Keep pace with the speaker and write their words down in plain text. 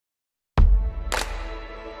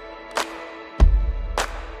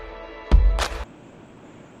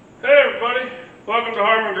Welcome to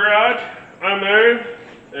Harmon Garage. I'm Aaron,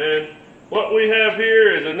 and what we have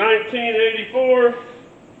here is a 1984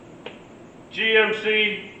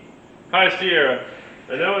 GMC Sierra.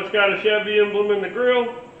 I know it's got a Chevy emblem in the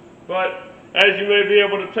grill, but as you may be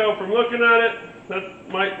able to tell from looking at it, that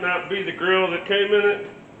might not be the grill that came in it.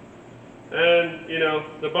 And you know,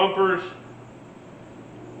 the bumpers,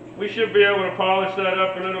 we should be able to polish that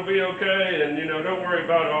up and it'll be okay, and you know, don't worry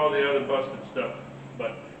about all the other busted stuff.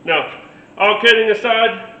 But now, all kidding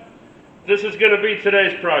aside, this is going to be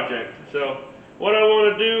today's project. So what I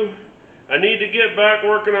want to do, I need to get back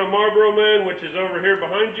working on Marlboro Man, which is over here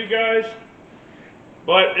behind you guys.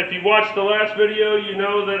 But if you watched the last video, you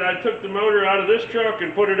know that I took the motor out of this truck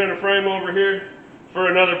and put it in a frame over here for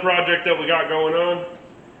another project that we got going on.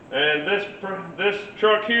 And this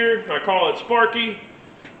truck here, I call it Sparky,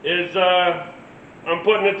 is I'm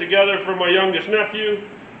putting it together for my youngest nephew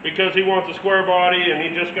because he wants a square body and he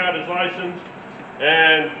just got his license,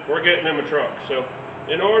 and we're getting him a truck. So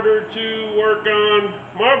in order to work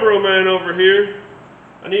on Marlboro Man over here,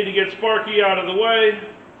 I need to get Sparky out of the way,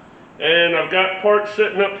 and I've got parts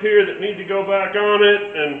sitting up here that need to go back on it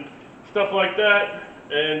and stuff like that.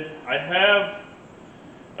 And I have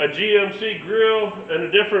a GMC grill and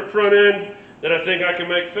a different front end that I think I can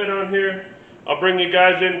make fit on here. I'll bring you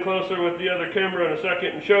guys in closer with the other camera in a second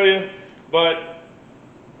and show you, but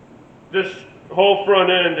this whole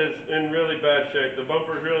front end is in really bad shape. The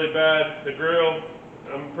bumper's really bad. The grill,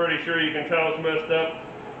 I'm pretty sure you can tell, it's messed up.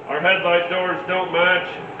 Our headlight doors don't match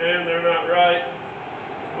and they're not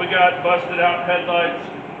right. We got busted out headlights.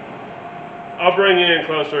 I'll bring you in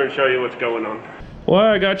closer and show you what's going on. Well,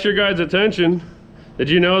 I got your guys' attention. Did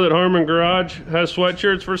you know that Harmon Garage has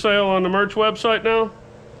sweatshirts for sale on the merch website now?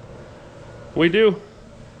 We do.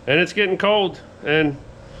 And it's getting cold, and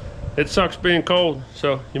it sucks being cold.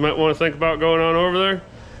 So you might want to think about going on over there,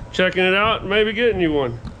 checking it out, and maybe getting you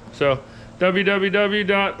one. So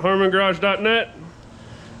www.harmongarage.net.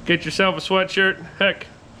 Get yourself a sweatshirt. Heck,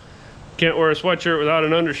 can't wear a sweatshirt without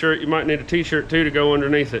an undershirt. You might need a t-shirt too to go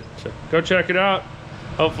underneath it. So go check it out.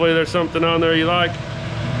 Hopefully there's something on there you like.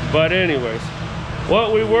 But anyways,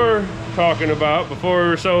 what we were talking about before we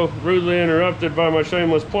were so rudely interrupted by my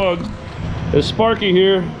shameless plug is Sparky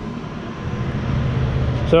here.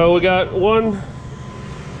 So we got one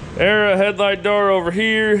era headlight door over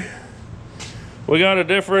here. We got a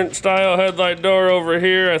different style headlight door over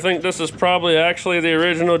here. I think this is probably actually the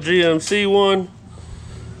original GMC one.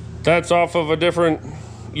 That's off of a different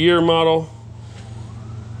year model.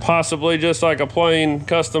 Possibly just like a plain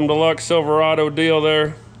custom deluxe Silverado deal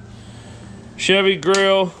there. Chevy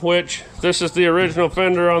grill, which this is the original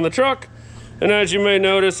fender on the truck. And as you may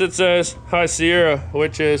notice, it says Sierra,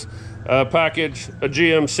 which is a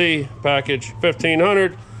GMC package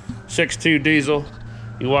 1500 6.2 diesel.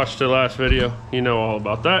 You watched the last video, you know all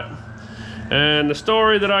about that. And the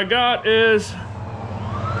story that I got is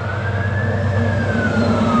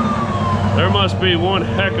there must be one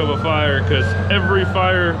heck of a fire, because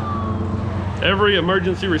every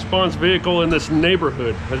emergency response vehicle in this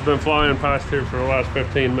neighborhood has been flying past here for the last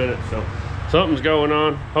 15 minutes. So something's going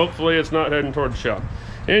on. Hopefully it's not heading toward the shop.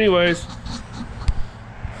 Anyways,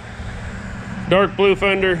 dark blue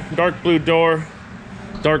fender, dark blue door,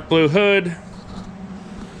 dark blue hood.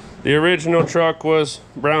 The original truck was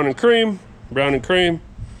brown and cream.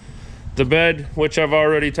 The bed, which I've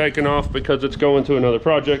already taken off because it's going to another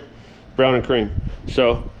project, brown and cream.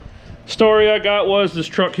 So story I got was this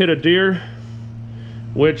truck hit a deer,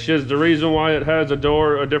 which is the reason why it has a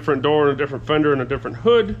different door and a different fender and a different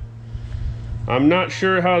hood. I'm not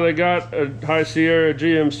sure how they got a Sierra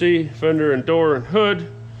GMC fender and door and hood,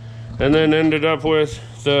 and then ended up with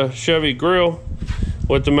the Chevy grill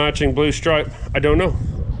with the matching blue stripe. I don't know,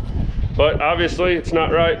 but obviously it's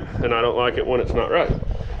not right, and I don't like it when it's not right.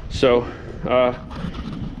 So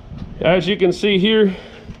as you can see here,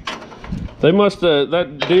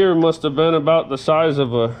 that deer must have been about the size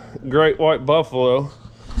of a great white buffalo,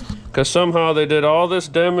 because somehow they did all this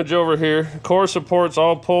damage over here. Core supports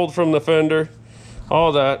all pulled from the fender,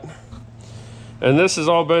 all that. And this has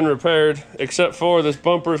all been repaired, except for this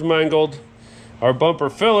bumper's mangled. Our bumper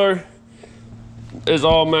filler is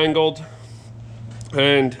all mangled.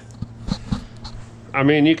 And I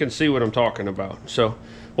mean, you can see what I'm talking about. So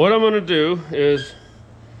what I'm gonna do is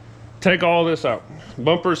take all this out.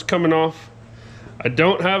 Bumper's coming off. I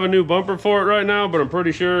don't have a new bumper for it right now, but I'm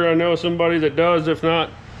pretty sure I know somebody that does. If not,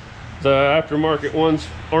 the aftermarket ones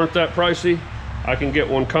aren't that pricey. I can get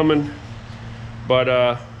one coming. But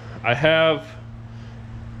I have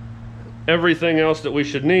everything else that we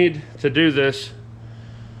should need to do this.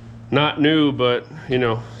 Not new, but you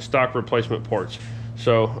know, stock replacement parts.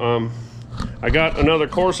 So I got another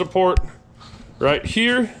core support right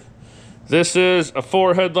here. This is a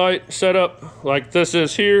 4 headlight setup like this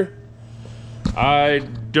is here. I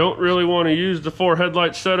don't really want to use the 4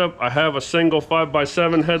 headlight setup. I have a single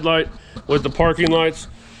 5x7 headlight with the parking lights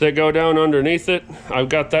that go down underneath it. I've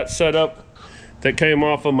got that set up that came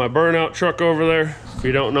off of my burnout truck over there. If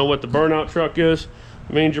you don't know what the burnout truck is,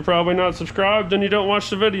 it means you're probably not subscribed and you don't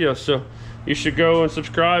watch the video. So you should go and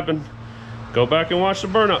subscribe and go back and watch the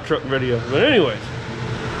burnout truck video. But anyways,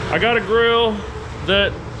 I got a grill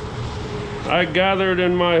that I gathered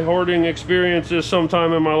in my hoarding experiences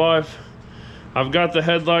sometime in my life. I've got the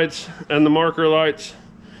headlights and the marker lights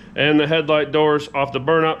and the headlight doors off the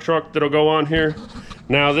burnout truck that'll go on here.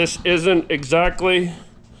 Now this isn't exactly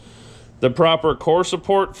the proper core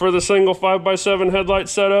support for the single 5x7 headlight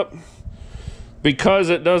setup because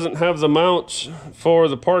it doesn't have the mounts for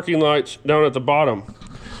the parking lights down at the bottom.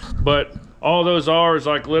 But all those are is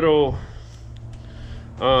like little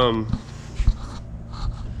yada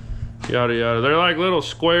yada. They're like little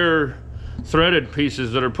square threaded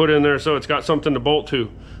pieces that are put in there so it's got something to bolt to,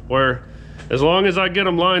 where as long as I get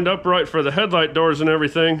them lined up right for the headlight doors and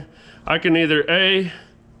everything, I can either A,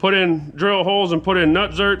 put in drill holes and put in nut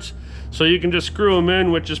zerts so you can just screw them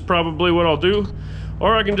in, which is probably what I'll do,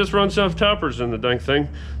 or I can just run self tappers in the dang thing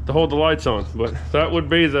to hold the lights on. But that would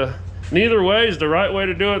be neither way is the right way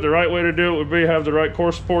to do it. The right way to do it would be have the right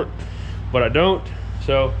core support, but I don't.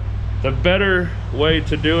 So the better way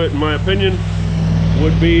to do it, in my opinion,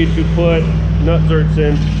 would be to put nut zerts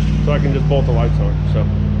in so I can just bolt the lights on. So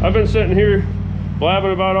I've been sitting here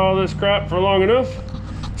blabbing about all this crap for long enough.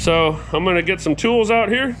 So I'm gonna get some tools out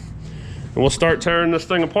here and we'll start tearing this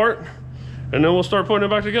thing apart and then we'll start putting it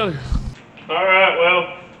back together. All right,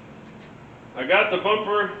 well, I got the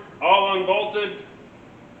bumper all unbolted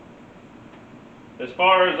as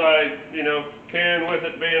far as I, can with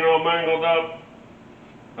it being all mangled up.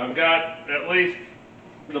 I've got at least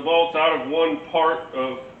the bolts out of one part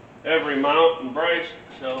of every mount and brace,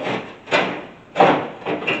 so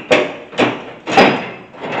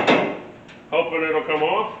hoping it'll come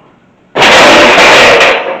off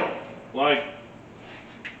like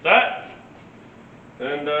that.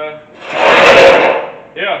 And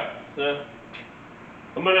yeah,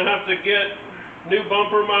 I'm gonna have to get new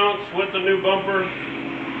bumper mounts with the new bumper.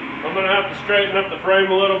 I'm gonna have to straighten up the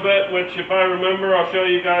frame a little bit, which if I remember, I'll show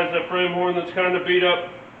you guys that frame horn that's kind of beat up,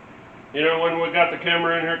 when we got the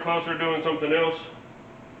camera in here closer doing something else.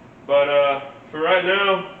 But for right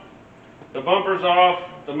now, the bumper's off,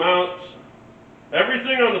 the mounts,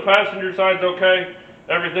 everything on the passenger side's okay,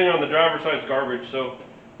 everything on the driver's side's garbage. So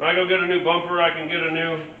when I go get a new bumper, I can get a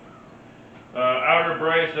new outer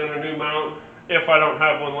brace and a new mount if I don't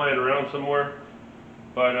have one laying around somewhere.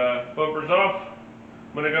 But bumper's off.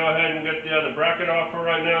 I'm going to go ahead and get the other bracket off for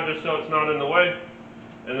right now just so it's not in the way,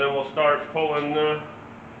 and then we'll start pulling the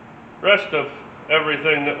rest of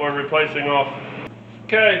everything that we're replacing off.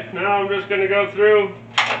 Okay, now I'm just going to go through,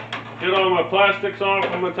 get all my plastics off.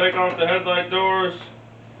 I'm going to take off the headlight doors,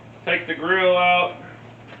 take the grill out.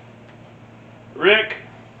 Rick,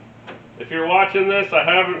 if you're watching this, I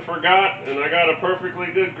haven't forgot, and I got a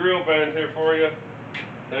perfectly good grill band here for you,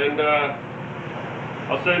 and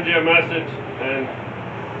I'll send you a message and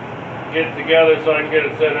get it together so I can get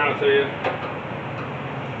it sent out to you.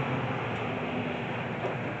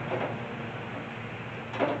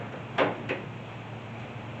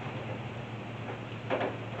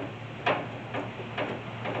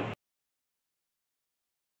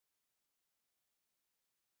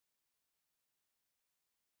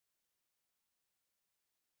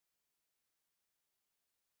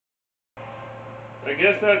 I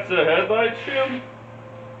guess that's a headlight shim.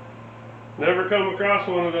 Never come across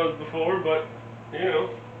one of those before, but maybe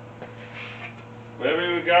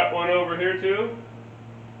we got one over here too.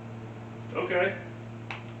 Okay.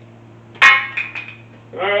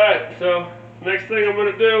 Alright, so next thing I'm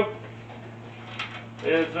going to do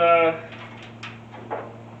is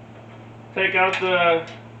take out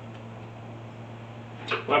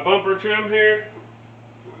my bumper trim here.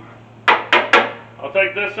 I'll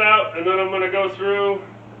take this out and then I'm going to go through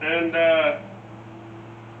and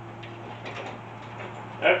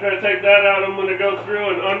after I take that out, I'm going to go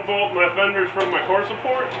through and unbolt my fenders from my core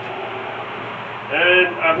support.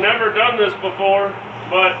 And I've never done this before,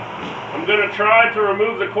 but I'm going to try to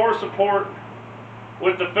remove the core support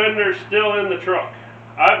with the fenders still in the truck.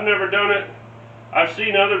 I've never done it. I've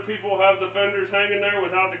seen other people have the fenders hanging there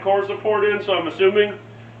without the core support in, so I'm assuming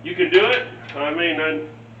you can do it. I mean, I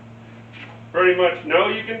pretty much know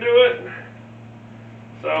you can do it.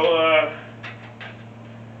 So,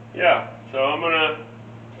 yeah. So I'm going to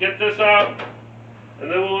get this out and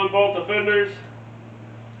then we'll unbolt the fenders,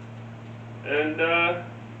 and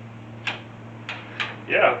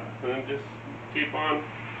yeah, and just keep on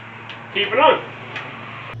keeping on.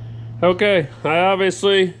 Okay, I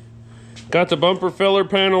obviously got the bumper filler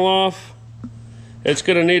panel off. It's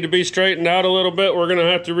going to need to be straightened out a little bit. We're going to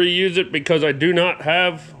have to reuse it because I do not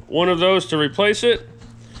have one of those to replace it.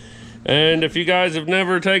 And if you guys have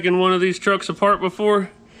never taken one of these trucks apart before,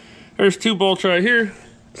 there's 2 bolts right here.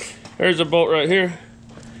 There's a bolt right here.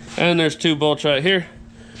 And there's 2 bolts right here.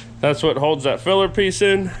 That's what holds that filler piece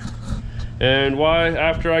in. And why,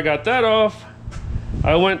 after I got that off,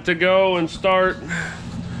 I went to go and start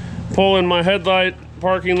pulling my headlight,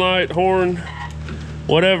 parking light, horn,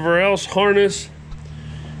 whatever else, harness.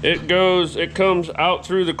 It comes out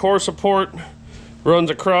through the core support, runs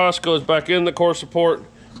across, goes back in the core support,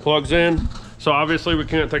 plugs in. So obviously we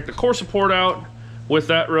can't take the core support out with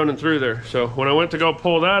that running through there. So when I went to go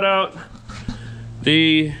pull that out,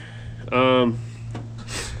 the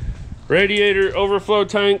radiator overflow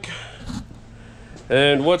tank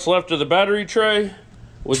and what's left of the battery tray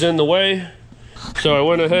was in the way. So I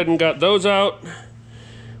went ahead and got those out.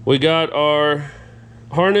 We got our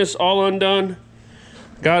harness all undone.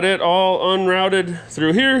 Got it all unrouted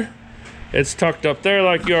through here. It's tucked up there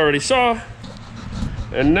like you already saw.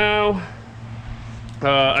 And now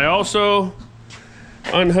I also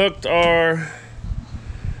unhooked our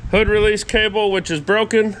hood release cable, which is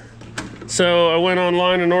broken. So I went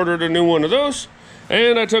online and ordered a new one of those.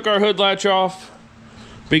 And I took our hood latch off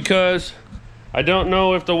because I don't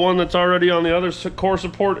know if the one that's already on the other core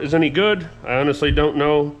support is any good. I honestly don't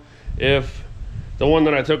know if the one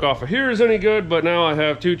that I took off of here is any good, but now I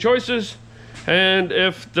have 2 choices. And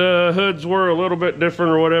if the hoods were a little bit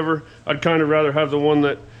different or whatever, I'd kind of rather have the one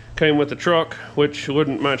that came with the truck, which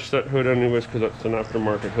wouldn't match that hood anyways because that's an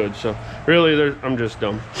aftermarket hood. So really, I'm just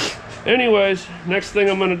dumb. Anyways, next thing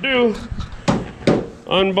I'm gonna do,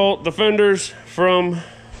 unbolt the fenders from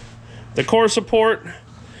the core support.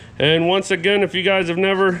 And once again, if you guys have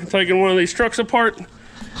never taken one of these trucks apart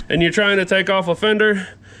and you're trying to take off a fender,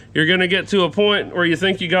 you're gonna get to a point where you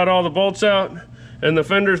think you got all the bolts out and the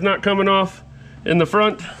fender's not coming off in the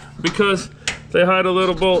front because they hide a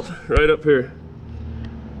little bolt right up here.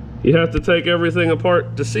 You have to take everything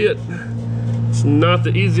apart to see it. It's not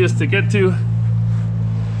the easiest to get to.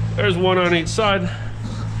 There's one on each side.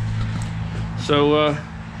 So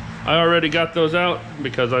I already got those out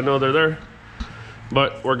because I know they're there.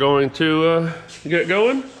 But we're going to get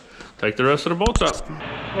going, take the rest of the bolts out.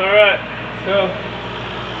 All right, so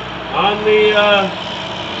on the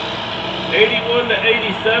 81 to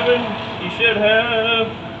 87, you should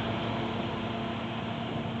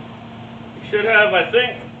have, I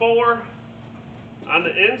think, 4 on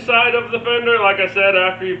the inside of the fender. Like I said,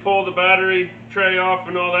 after you pull the battery tray off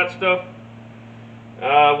and all that stuff.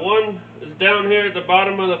 1 is down here at the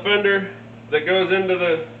bottom of the fender that goes into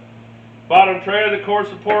the bottom tray of the core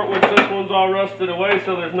support, which this one's all rusted away,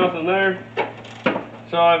 so there's nothing there.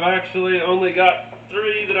 So I've actually only got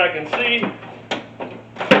 3 that I can see.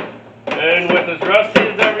 And with as rusty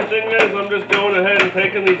as everything is, I'm just going ahead and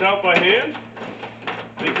taking these out by hand,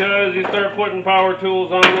 because you start putting power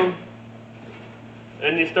tools on them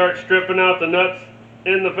and you start stripping out the nuts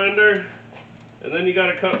in the fender, and then you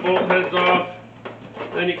got to cut bolt heads off,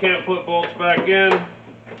 then you can't put bolts back in,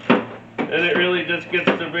 and it really just gets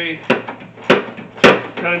to be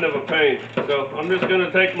kind of a pain. So I'm just going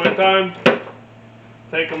to take my time,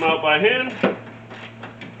 take them out by hand,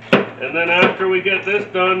 and then after we get this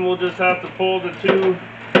done, we'll just have to pull the 2.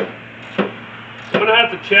 I'm going to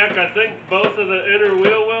have to check. I think both of the inner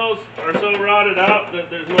wheel wells are so rotted out that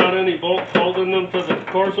there's not any bolts holding them to the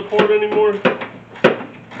core support anymore.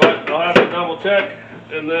 But I'll have to double check,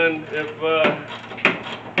 and then if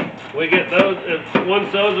we get those,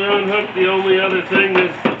 once those are unhooked, the only other thing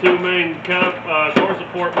is the 2 main core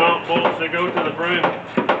support mount bolts that go to the frame.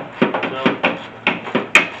 So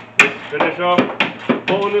let's finish off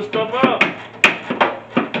pulling this stuff out.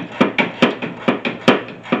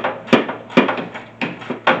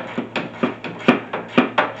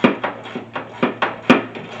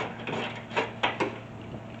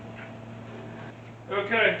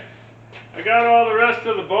 Okay, I got all the rest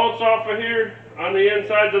of the bolts off of here on the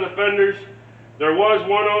insides of the fenders. There was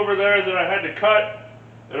one over there that I had to cut,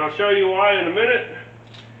 and I'll show you why in a minute.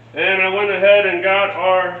 And I went ahead and got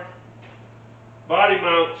our body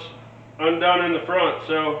mounts undone in the front.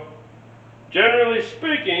 So generally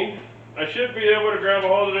speaking, I should be able to grab a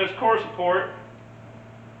hold of this core support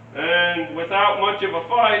and without much of a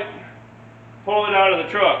fight pull it out of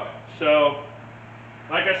the truck. So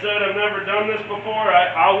like I said, I've never done this before.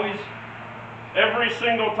 I always every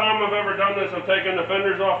single time I've ever done this, I've taken the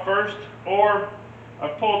fenders off first, or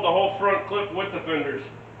I've pulled the whole front clip with the fenders.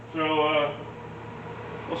 So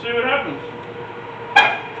we'll see what happens.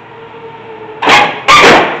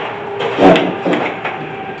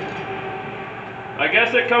 I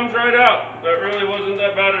guess it comes right out. That really wasn't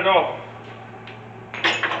that bad at all.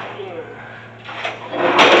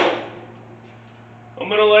 I'm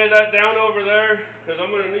going to lay that down over there because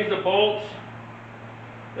I'm going to need the bolts.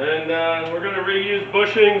 And we're going to reuse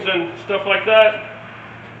bushings and stuff like that.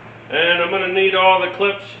 And I'm going to need all the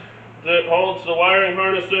clips that holds the wiring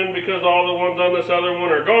harness in because all the ones on this other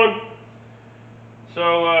one are gone.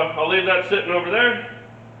 So I'll leave that sitting over there.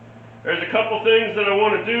 There's a couple things that I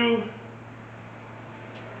want to do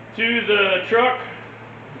to the truck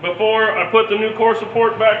before I put the new core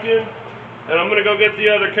support back in. And I'm going to go get the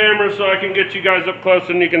other camera so I can get you guys up close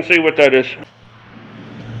and you can see what that is.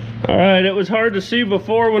 Alright, it was hard to see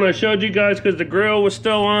before when I showed you guys because the grill was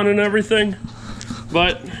still on and everything.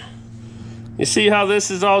 But you see how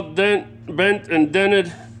this is all bent and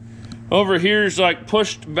dented? Over here is like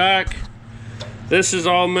pushed back. This is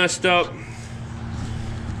all messed up.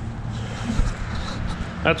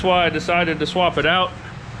 That's why I decided to swap it out,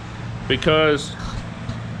 because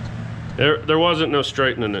there wasn't no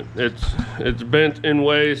straightening it. It's bent in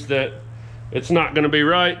ways that it's not going to be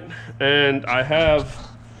right, and I have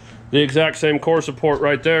the exact same core support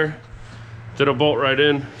right there that'll bolt right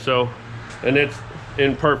in. So, and it's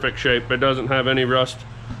in perfect shape. It doesn't have any rust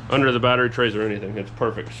under the battery trays or anything. It's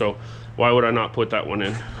perfect. So why would I not put that one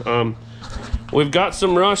in? We've got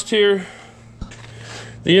some rust here.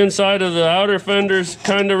 The inside of the outer fender's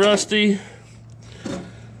kind of rusty.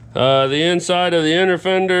 The inside of the inner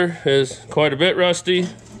fender is quite a bit rusty.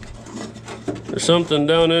 There's something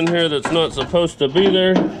down in here that's not supposed to be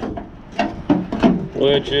there,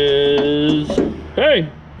 which is, hey,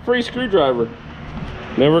 free screwdriver.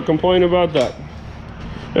 Never complain about that.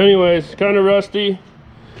 Anyways, kind of rusty.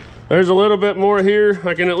 There's a little bit more here.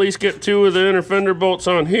 I can at least get 2 of the inner fender bolts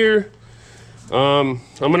on here. I'm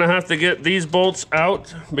gonna have to get these bolts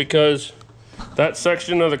out because that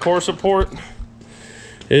section of the core support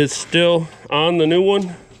is still on the new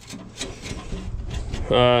one.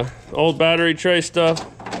 Old battery tray stuff.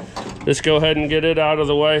 Just go ahead and get it out of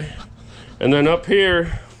the way. And then up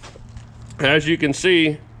here, as you can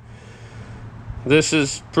see, this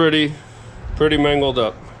is pretty mangled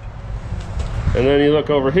up. And then you look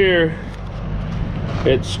over here,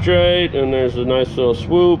 it's straight and there's a nice little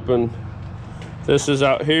swoop, and this is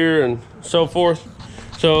out here and so forth.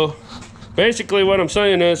 So basically what I'm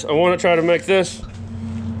saying is I want to try to make this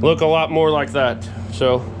look a lot more like that.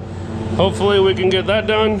 So hopefully we can get that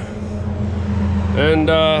done. And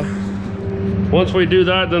once we do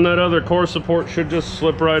that, then that other core support should just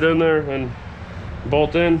slip right in there and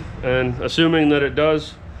bolt in. And assuming that it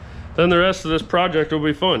does, then the rest of this project will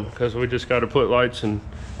be fun because we just got to put lights and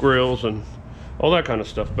grills and all that kind of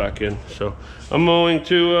stuff back in. So I'm going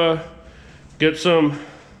to get some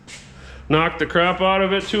knock the crap out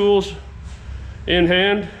of it tools in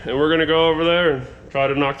hand, and we're gonna go over there and try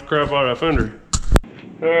to knock the crap out of that fender.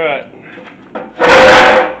 All right.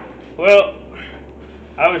 Well,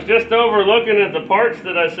 I was just over looking at the parts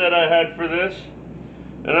that I said I had for this,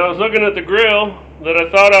 and I was looking at the grill that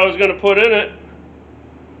I thought I was gonna put in it,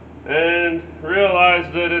 and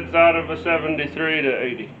realized that it's out of a 73 to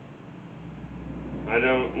 80. I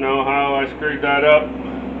don't know how I screwed that up.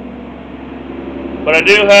 But I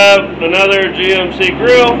do have another GMC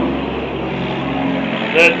grill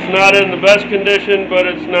that's not in the best condition, but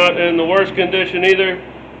it's not in the worst condition either.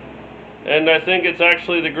 And I think it's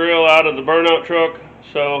actually the grill out of the burnout truck.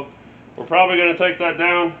 So we're probably going to take that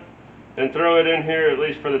down and throw it in here, at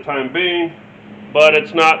least for the time being. But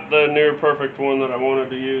it's not the near perfect one that I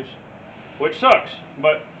wanted to use, which sucks.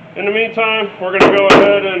 But in the meantime, we're going to go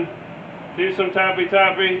ahead and do some tappy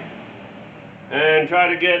and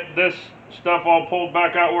try to get this stuff all pulled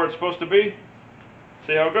back out where it's supposed to be.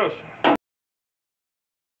 See how it goes.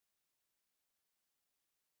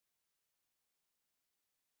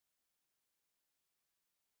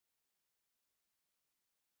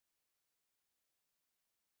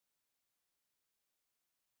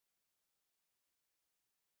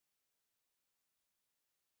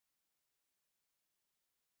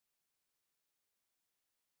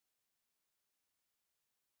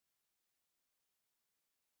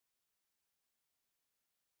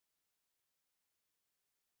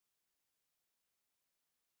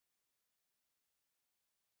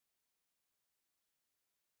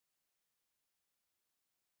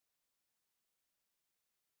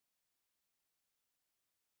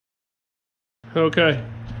 Okay,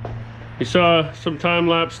 you saw some time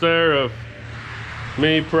lapse there of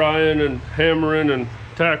me prying and hammering and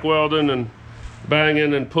tack welding and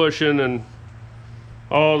banging and pushing and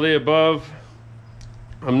all the above.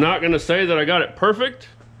 I'm not gonna say that I got it perfect,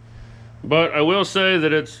 but I will say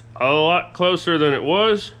that it's a lot closer than it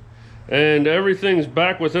was, and everything's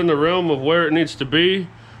back within the realm of where it needs to be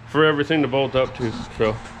for everything to bolt up to.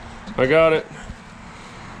 So I got it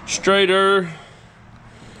straighter.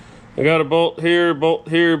 I got a bolt here, bolt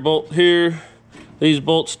here, bolt here. These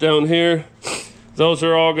bolts down here, those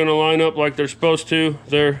are all gonna line up like they're supposed to.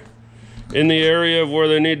 They're in the area of where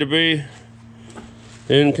they need to be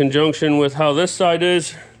in conjunction with how this side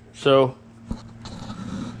is. So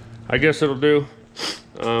I guess it'll do.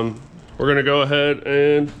 We're gonna go ahead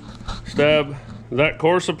and stab that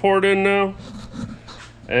core support in now,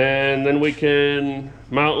 and then we can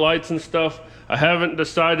mount lights and stuff. I haven't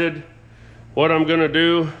decided what I'm gonna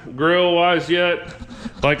do grill wise yet.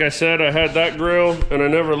 Like I said, I had that grill and I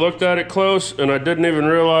never looked at it close, and I didn't even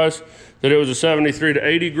realize that it was a 73 to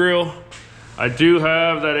 80 grill. I do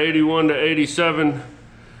have that 81 to 87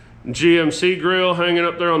 GMC grill hanging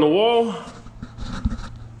up there on the wall,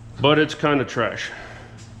 but it's kind of trash.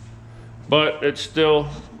 But it's still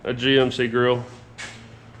a GMC grill.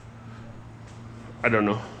 I don't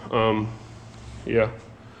know. Yeah,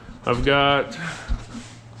 I've got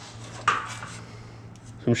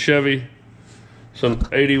some Chevy, some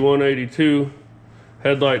 81, 82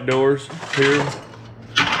 headlight doors here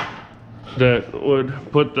that would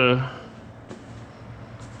put the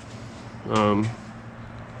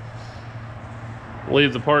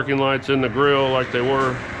leave the parking lights in the grill like they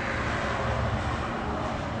were.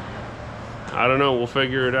 I don't know, we'll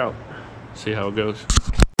figure it out, see how it goes.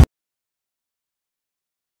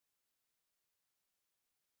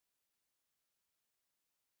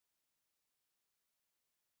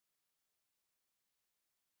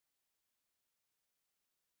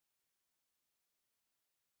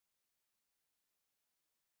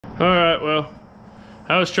 All right, well,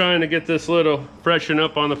 I was trying to get this little freshen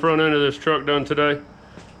up on the front end of this truck done today,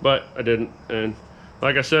 but I didn't. And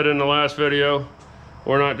like I said in the last video,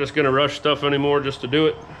 we're not just gonna rush stuff anymore just to do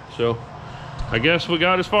it. So I guess we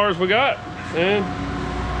got as far as we got, and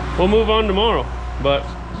we'll move on tomorrow. But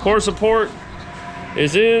core support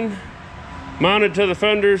is in, mounted to the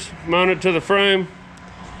fenders, mounted to the frame.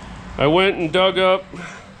 I went and dug up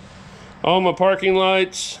all my parking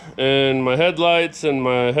lights and my headlights and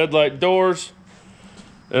my headlight doors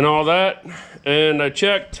and all that, and I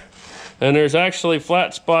checked, and there's actually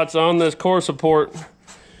flat spots on this core support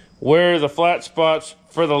where the flat spots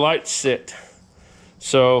for the lights sit.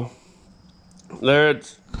 So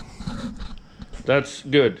that's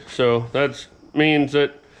good. So that means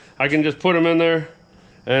that I can just put them in there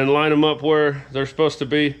and line them up where they're supposed to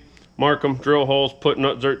be, mark them, drill holes, put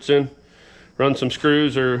nut zerts in, run some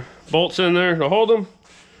screws or bolts in there to hold them,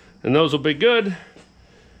 and those will be good.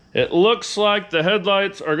 It looks like the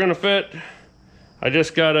headlights are gonna fit. I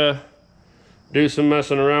just gotta do some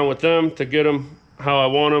messing around with them to get them how I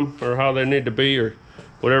want them, or how they need to be, or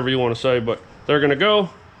whatever you want to say, but they're gonna go.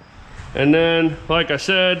 And then, like I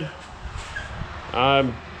said,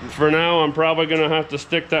 for now I'm probably gonna have to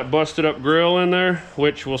stick that busted up grill in there,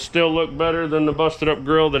 which will still look better than the busted up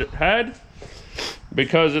grill that it had,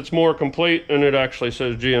 because it's more complete and it actually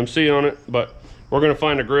says GMC on it. But we're gonna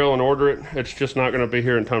find a grill and order it. It's just not gonna be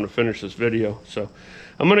here in time to finish this video. So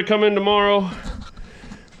I'm gonna come in tomorrow.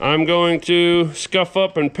 I'm going to scuff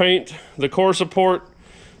up and paint the core support,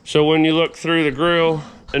 so when you look through the grill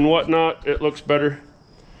and whatnot, it looks better.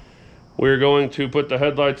 We're going to put the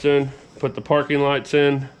headlights in, put the parking lights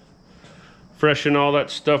in, freshen all that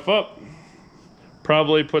stuff up,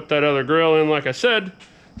 probably put that other grill in like I said,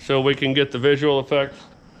 so we can get the visual effect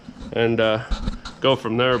and go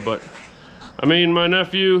from there. But I mean, my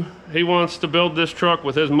nephew, he wants to build this truck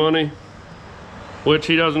with his money, which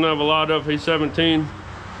he doesn't have a lot of. He's 17,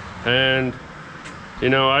 and you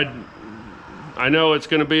know, I know it's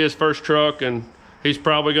going to be his first truck, and he's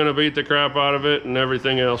probably going to beat the crap out of it and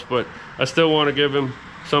everything else, but I still want to give him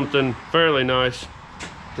something fairly nice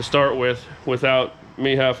to start with without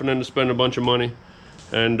me having to spend a bunch of money,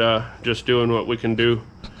 and just doing what we can do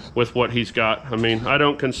with what he's got. I mean, I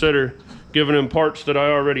don't consider giving him parts that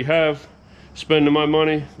I already have spending my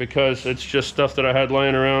money, because it's just stuff that I had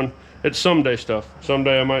laying around. It's someday stuff.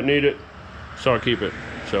 Someday I might need it, so I keep it.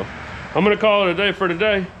 So I'm gonna call it a day for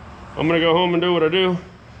today. I'm gonna go home and do what I do.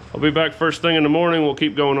 I'll be back first thing in the morning. We'll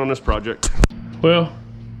keep going on this project. Well,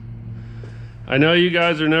 I know you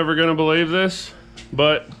guys are never gonna believe this,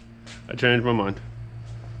 but I changed my mind.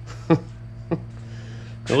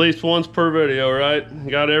 At least once per video, right?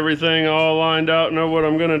 Got everything all lined out, know what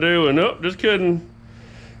I'm gonna do, and nope, just kidding.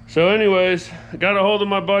 So anyways, I got a hold of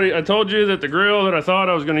my buddy. I told you that the grill that I thought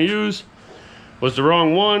I was going to use was the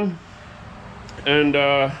wrong one, and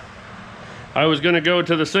I was going to go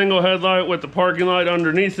to the single headlight with the parking light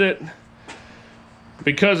underneath it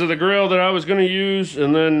because of the grill that I was going to use.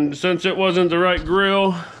 And then since it wasn't the right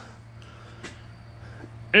grill,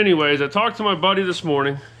 anyways, I talked to my buddy this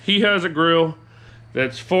morning. He has a grill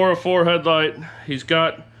that's for a 4 headlight.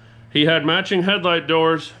 He had matching headlight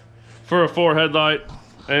doors for a 4 headlight,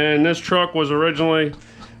 and this truck was originally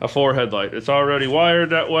a 4 headlight. It's already wired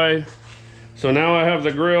that way. So now I have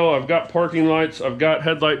the grill, I've got parking lights, I've got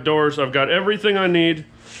headlight doors, I've got everything I need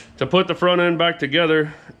to put the front end back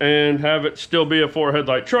together and have it still be a 4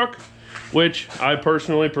 headlight truck, which I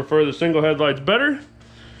personally prefer the single headlights better.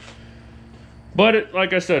 But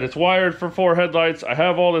like I said, it's wired for 4 headlights. I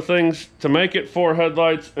have all the things to make it 4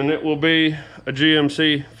 headlights, and it will be a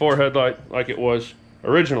GMC 4 headlight like it was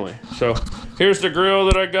originally. So here's the grill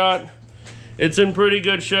that I got. It's in pretty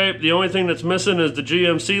good shape. The only thing that's missing is the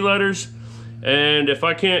GMC letters. And if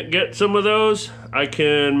I can't get some of those, I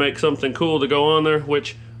can make something cool to go on there,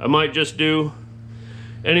 which I might just do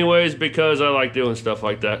anyways because I like doing stuff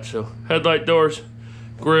like that. So headlight doors,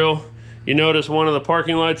 grill. You notice one of the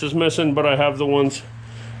parking lights is missing, but I have the ones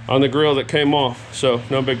on the grill that came off, so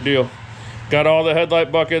no big deal. Got all the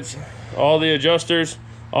headlight buckets, all the adjusters,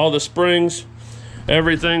 all the springs,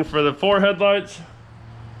 everything for the 4 headlights.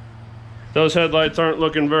 Those headlights aren't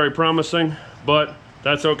looking very promising, but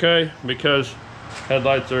that's okay because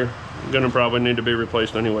headlights are gonna probably need to be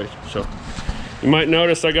replaced anyways. So you might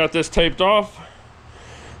notice I got this taped off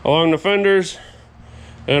along the fenders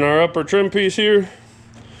and our upper trim piece here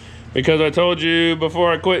because I told you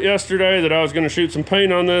before I quit yesterday that I was gonna shoot some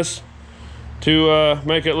paint on this to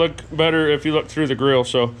make it look better if you look through the grill.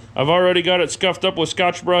 So I've already got it scuffed up with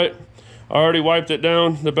Scotch-Brite. I already wiped it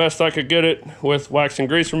down the best I could get it with wax and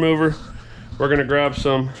grease remover. We're gonna grab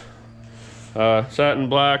some satin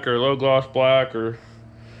black or low gloss black or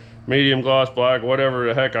medium gloss black, whatever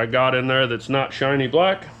the heck I got in there that's not shiny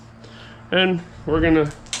black, and we're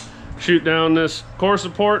gonna shoot down this core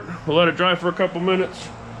support. We'll let it dry for a couple minutes,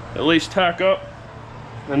 at least tack up,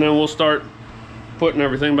 and then we'll start putting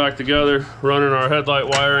everything back together, running our headlight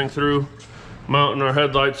wiring through, mounting our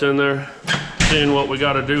headlights in there, seeing what we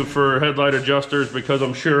got to do for headlight adjusters, because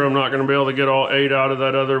I'm sure I'm not going to be able to get all 8 out of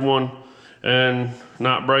that other one and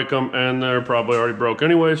not break them, and they're probably already broke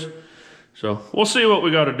anyways. So we'll see what we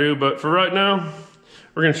got to do, but for right now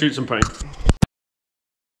we're going to shoot some paint.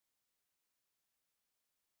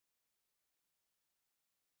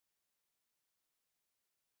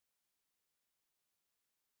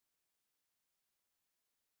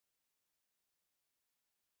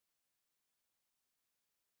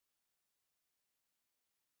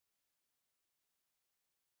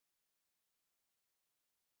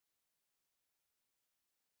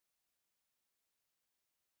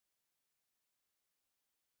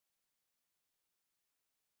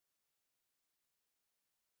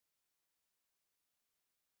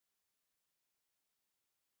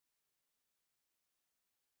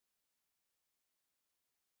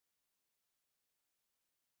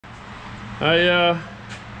 I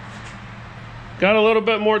got a little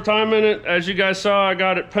bit more time in it. As you guys saw, I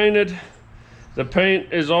got it painted. The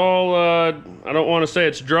paint is all, I don't want to say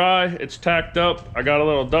it's dry, it's tacked up. I got a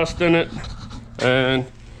little dust in it and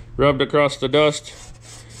rubbed across the dust.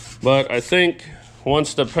 But I think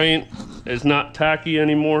once the paint is not tacky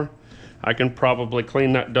anymore, I can probably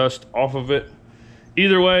clean that dust off of it.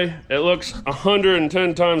 Either way, it looks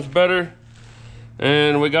 110 times better.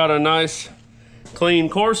 And we got a nice clean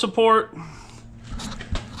core support.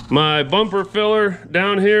 My bumper filler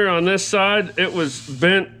down here on this side, it was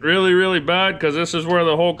bent really bad because this is where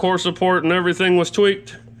the whole core support and everything was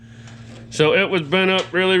tweaked. So it was bent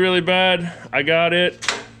up really bad. I got it,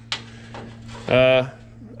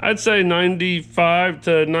 I'd say 95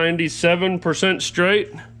 to 97%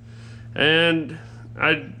 straight. And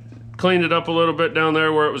I cleaned it up a little bit down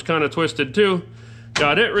there where it was kind of twisted too.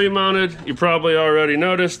 Got it remounted. You probably already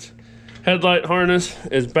noticed. Headlight harness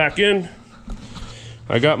is back in.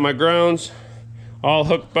 I got my grounds all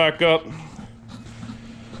hooked back up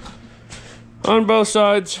on both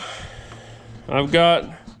sides. I've got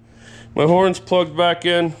my horns plugged back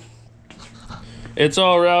in. It's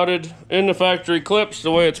all routed in the factory clips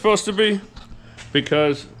the way it's supposed to be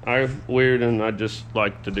because I'm weird and I just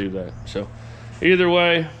like to do that. So either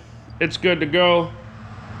way, it's good to go.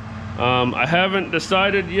 I haven't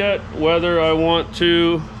decided yet whether I want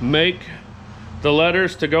to make the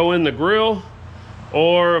letters to go in the grill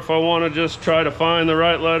or if I want to just try to find the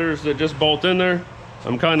right letters that just bolt in there.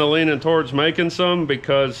 I'm kind of leaning towards making some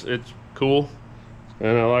because it's cool.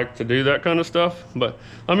 and I like to do that kind of stuff. But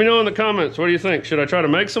let me know in the comments, what do you think? Should I try to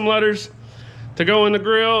make some letters to go in the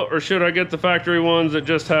grill, or should I get the factory ones that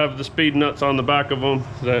just have the speed nuts on the back of them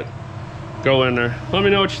that go in there? Let me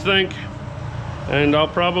know what you think, and I'll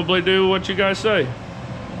probably do what you guys say.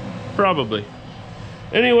 Probably.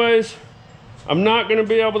 Anyways, I'm not going to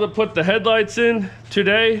be able to put the headlights in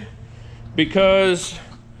today because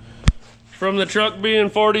from the truck being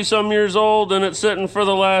 40 some years old and it's sitting for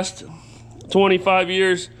the last 25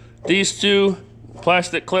 years, these two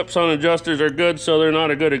plastic clips on adjusters are good, so they're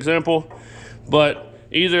not a good example. But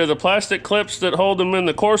either the plastic clips that hold them in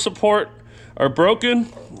the core support are broken,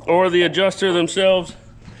 or the adjuster themselves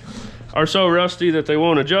are so rusty that they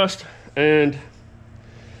won't adjust, and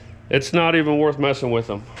it's not even worth messing with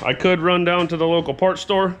them. I could run down to the local parts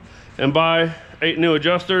store and buy 8 new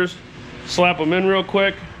adjusters, slap them in real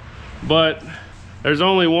quick, but there's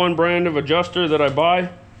only one brand of adjuster that I buy,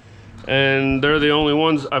 and they're the only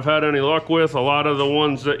ones I've had any luck with. A lot of the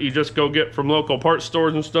ones that you just go get from local parts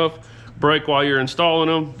stores and stuff break while you're installing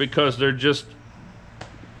them because they're just,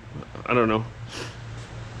 I don't know,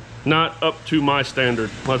 not up to my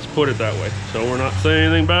standard. Let's put it that way. So we're not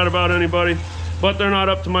saying anything bad about anybody, but they're not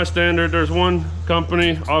up to my standard. There's one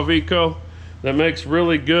company, Avico, that makes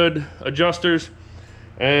really good adjusters,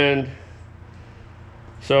 and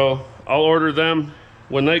so I'll order them.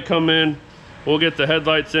 When they come in, we'll get the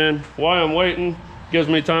headlights in. While I'm waiting, gives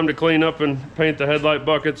me time to clean up and paint the headlight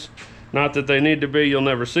buckets. Not that they need to be, you'll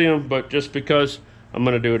never see them, but just because I'm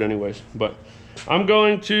gonna do it anyways. But I'm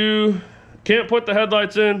going to, can't put the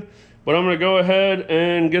headlights in, but I'm gonna go ahead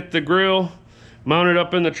and get the grill mounted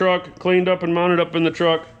up in the truck, cleaned up and mounted up in the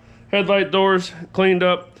truck. Headlight doors cleaned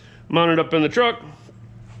up, mounted up in the truck.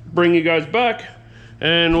 Bring you guys back,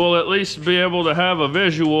 and we'll at least be able to have a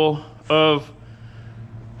visual of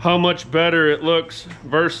how much better it looks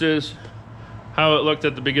versus how it looked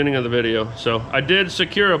at the beginning of the video. So I did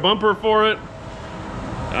secure a bumper for it.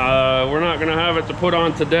 We're not gonna have it to put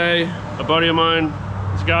on today. A buddy of mine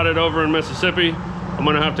has got it over in Mississippi. I'm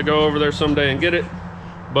gonna have to go over there someday and get it,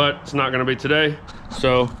 but it's not gonna be today.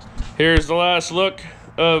 So here's the last look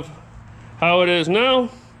of how it is now.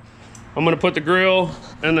 I'm gonna put the grill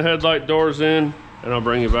and the headlight doors in, and I'll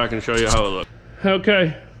bring you back and show you how it looks.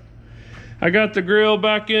 Okay, I got the grill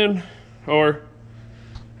back in, or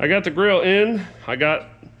I got the grill in, I got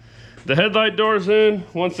the headlight doors in.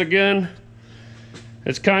 Once again,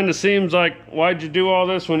 it kind of seems like, why'd you do all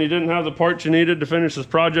this when you didn't have the parts you needed to finish this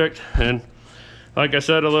project? And like I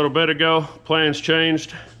said a little bit ago, plans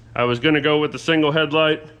changed. I was gonna go with the single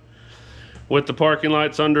headlight with the parking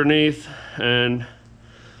lights underneath, and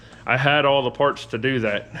I had all the parts to do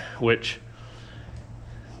that, which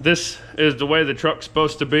this is the way the truck's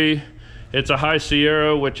supposed to be. It's a high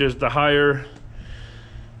Sierra, which is the higher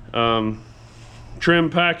trim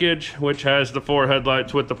package, which has the 4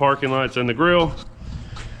 headlights with the parking lights and the grill.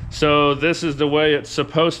 So this is the way it's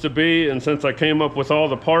supposed to be, and since I came up with all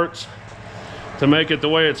the parts to make it the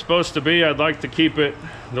way it's supposed to be, I'd like to keep it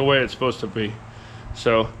the way it's supposed to be.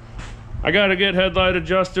 So I got to get headlight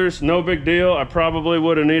adjusters, no big deal. I probably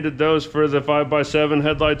would have needed those for the 5x7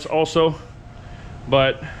 headlights also,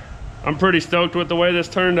 but I'm pretty stoked with the way this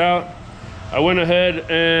turned out. I went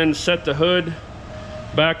ahead and set the hood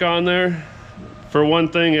back on there. For one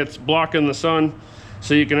thing, it's blocking the sun,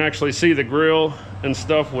 so you can actually see the grill and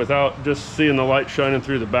stuff without just seeing the light shining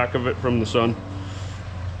through the back of it from the sun.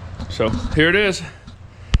 So here it is.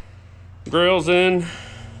 Grill's in,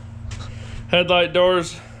 headlight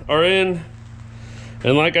doors are in,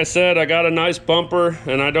 and like I said, I got a nice bumper,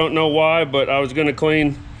 and I don't know why, but I was gonna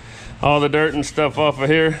clean all the dirt and stuff off of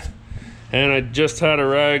here, and I just had a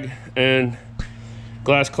rag and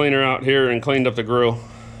glass cleaner out here and cleaned up the grill.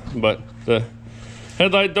 But the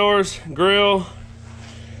headlight doors, grill,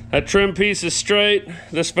 that trim piece is straight.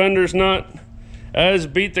 This fender's not as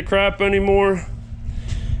beat the crap anymore.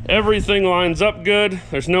 Everything lines up good.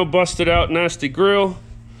 There's no busted out nasty grill.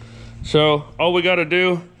 So all we got to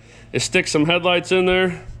do is stick some headlights in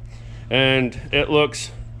there, and it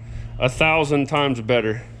looks 1,000 times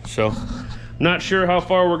better. So not sure how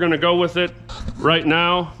far we're going to go with it right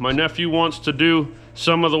now. My nephew wants to do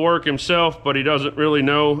some of the work himself, but he doesn't really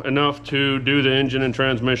know enough to do the engine and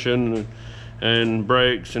transmission and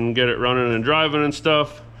brakes and get it running and driving and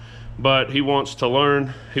stuff. But he wants to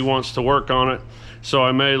learn, he wants to work on it. So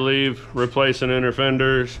I may leave replacing inner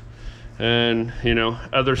fenders and, you know,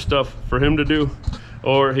 other stuff for him to do,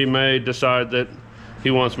 or he may decide that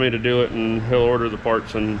he wants me to do it and he'll order the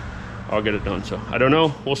parts and I'll get it done. So I don't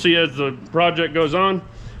know, we'll see as the project goes on,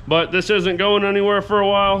 but this isn't going anywhere for a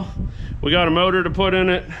while. We got a motor to put in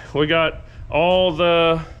it. We got all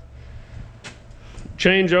the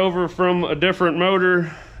change over from a different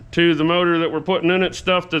motor to the motor that we're putting in it,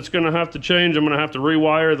 stuff that's gonna have to change. I'm gonna have to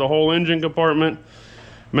rewire the whole engine compartment,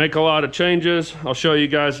 make a lot of changes. I'll show you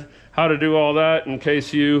guys how to do all that in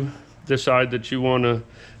case you decide that you wanna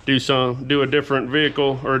do a different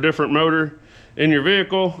vehicle or a different motor in your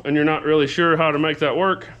vehicle and you're not really sure how to make that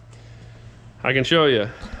work. I can show you.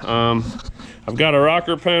 I've got a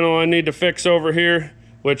rocker panel I need to fix over here,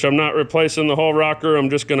 which I'm not replacing the whole rocker, I'm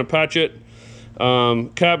just gonna patch it.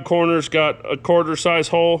 Cab corner's got a 1/4 size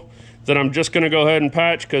hole that I'm just gonna go ahead and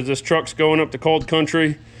patch because this truck's going up to cold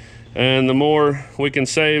country, and the more we can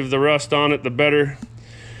save the rust on it, the better.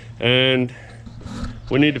 And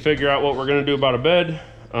we need to figure out what we're gonna do about a bed.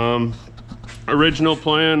 Original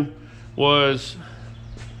plan was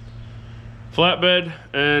flatbed,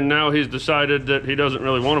 and now he's decided that he doesn't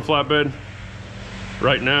really want a flatbed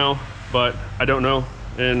right now, but I don't know,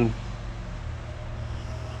 and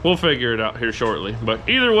we'll figure it out here shortly. But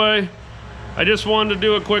either way, I just wanted to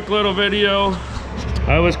do a quick little video.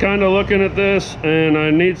 I was kind of looking at this and I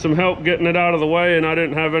need some help getting it out of the way, and I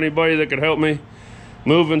didn't have anybody that could help me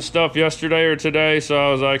moving stuff yesterday or today, so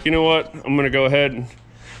I was like, you know what, I'm gonna go ahead and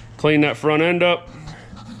clean that front end up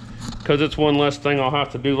because it's one less thing I'll have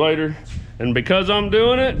to do later. And because I'm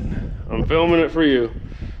doing it, I'm filming it for you.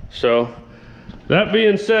 So that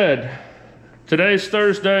being said, today's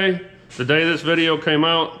Thursday, the day this video came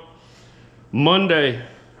out. Monday,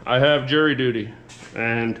 I have jury duty,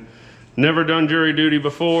 and never done jury duty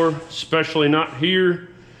before, especially not here.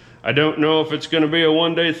 I don't know if it's gonna be a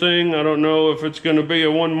 1-day thing. I don't know if it's gonna be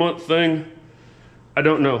a 1-month thing. I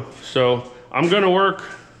don't know. So I'm gonna work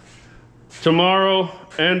tomorrow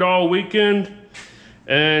and all weekend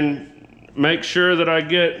and make sure that I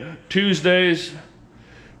get Tuesday's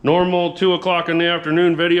normal 2 o'clock in the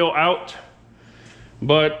afternoon video out.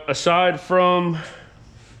 But aside from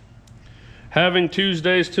having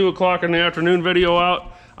Tuesday's 2 o'clock in the afternoon video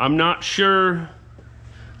out, I'm not sure.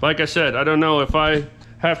 Like I said, I don't know if I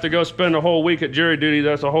have to go spend a whole week at jury duty.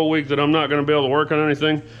 That's a whole week that I'm not gonna be able to work on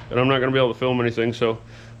anything, and I'm not gonna be able to film anything. So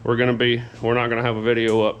we're not gonna have a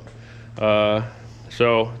video up.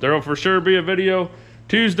 So there'll for sure be a video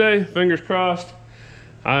Tuesday, fingers crossed.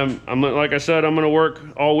 Like I said, I'm gonna work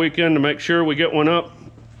all weekend to make sure we get one up.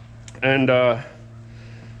 And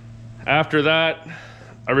after that,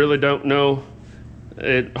 I really don't know.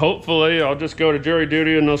 Hopefully I'll just go to jury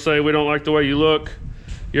duty and they'll say, we don't like the way you look,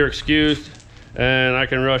 you're excused, and I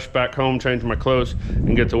can rush back home, change my clothes,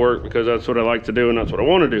 and get to work, because that's what I like to do and that's what I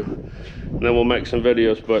want to do. And then we'll make some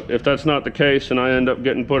videos. But if that's not the case and I end up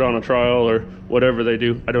getting put on a trial or whatever they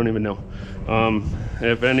do, I don't even know.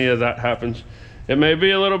 If any of that happens, it may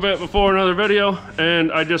be a little bit before another video,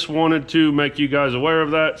 and I just wanted to make you guys aware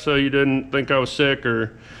of that so you didn't think I was sick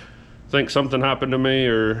or think something happened to me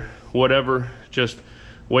or whatever. Just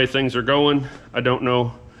way things are going. I don't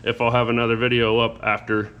know if I'll have another video up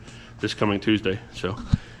after this coming Tuesday. So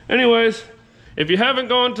anyways, if you haven't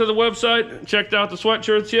gone to the website and checked out the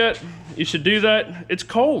sweatshirts yet, you should do that. It's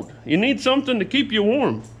cold. You need something to keep you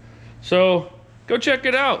warm. So go check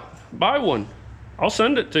it out. Buy one. I'll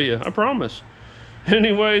send it to you, I promise.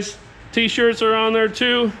 Anyways, t-shirts are on there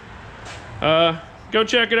too. Go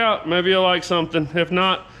check it out. Maybe you'll like something. If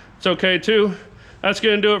not, it's okay too. That's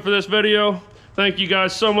gonna do it for this video. Thank you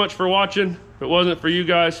guys so much for watching. If it wasn't for you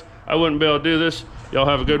guys, I wouldn't be able to do this. Y'all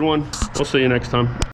have a good one. We'll see you next time.